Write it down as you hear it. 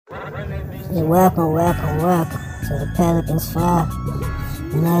Welcome to the Pelicans 5.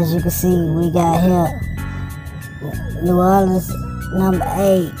 And as you can see, we got here New Orleans number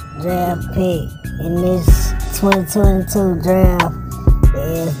 8 draft pick in this 2022 draft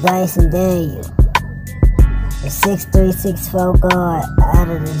is Dyson Daniels, the 6'3", 6'4" guard out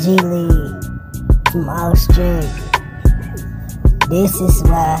of the G League from Australia. This is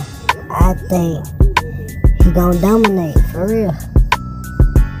why I think he gonna dominate for real.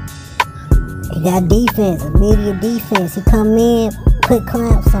 He got defense, immediate defense. He come in, put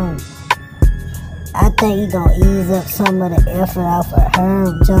clamps on you. I think he gonna ease up some of the effort off of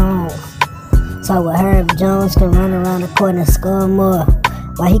Herb Jones. So with Herb Jones can run around the court and score more,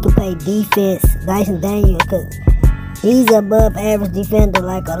 while he can play defense, Dyson Daniels, cause he's above average defender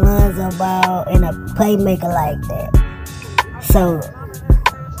like Alonzo Ball and a playmaker like that. So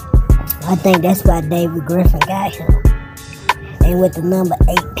I think that's why David Griffin got him. And with the number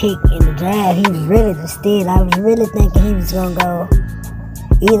 8 pick in the draft, he was really the steal. I was really thinking he was going to go.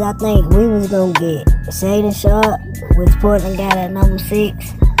 Either I think we was going to get Shaden Sharp, which Portland got at number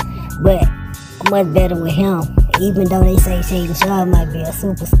 6. But much better with him. Even though they say Shaden Sharp might be a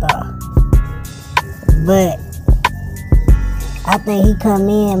superstar. But I think he come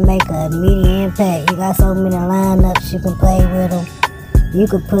in and make an immediate impact. You got so many lineups you can play with him. You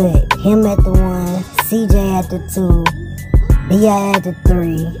could put him at the 1, CJ at the 2. B.I. at the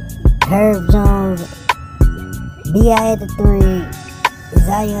 3, Herb Jones, B.I. at the 3,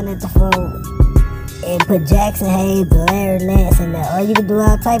 Zion at the 4, and put Jackson Hayes, Larry Nance in there. Or you can do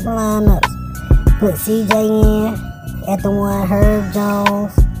all type of lineups. Put C.J. in at the 1, Herb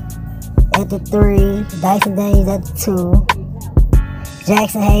Jones at the 3, Dyson Daniels at the 2,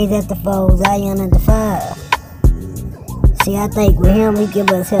 Jackson Hayes at the 4, Zion at the 5. See, I think with him, he give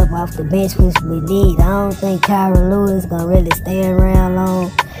us help off the bench, which we need. I don't think Kyron Lewis gonna really stay around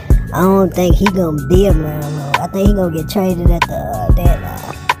long. I don't think he gonna be around long. I think he gonna get traded at the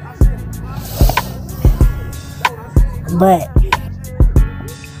deadline. But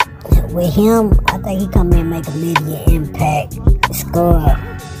with him, I think he come in and make immediate impact, score.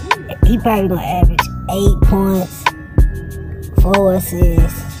 He probably gonna average 8 points, 4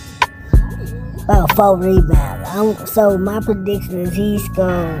 assists, about 4 rebounds. So my prediction is he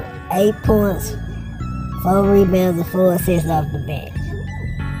scored 8 points, 4 rebounds, and 4 assists off the bench.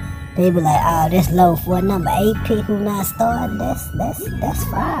 People like, oh, that's low for a number 8 pick who not starting. That's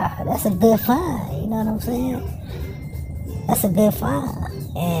fire. That's a good find. You know what I'm saying? That's a good find.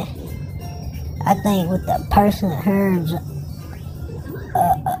 And I think with the person Herb's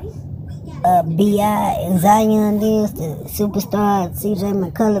B.I. and Zion Daniels, the superstar, C.J.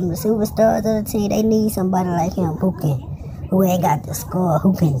 McCollum, the superstars of the team, they need somebody like him who ain't got the score,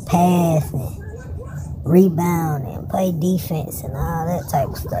 who can pass and rebound and play defense and all that type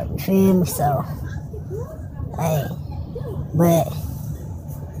of stuff. You feel me? So, hey, but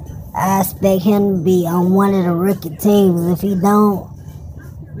I expect him to be on one of the rookie teams. If he don't,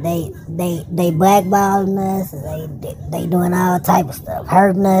 they blackballing us. They doing all type of stuff,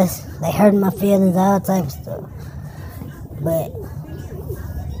 hurting us. They hurting my feelings, all type of stuff. But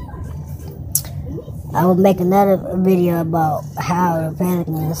I will make another video about how the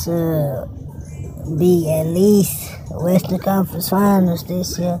Pelicans should be at least Western Conference Finals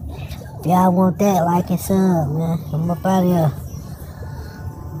this year. If y'all want that, like and sub, man. I'm up out of here.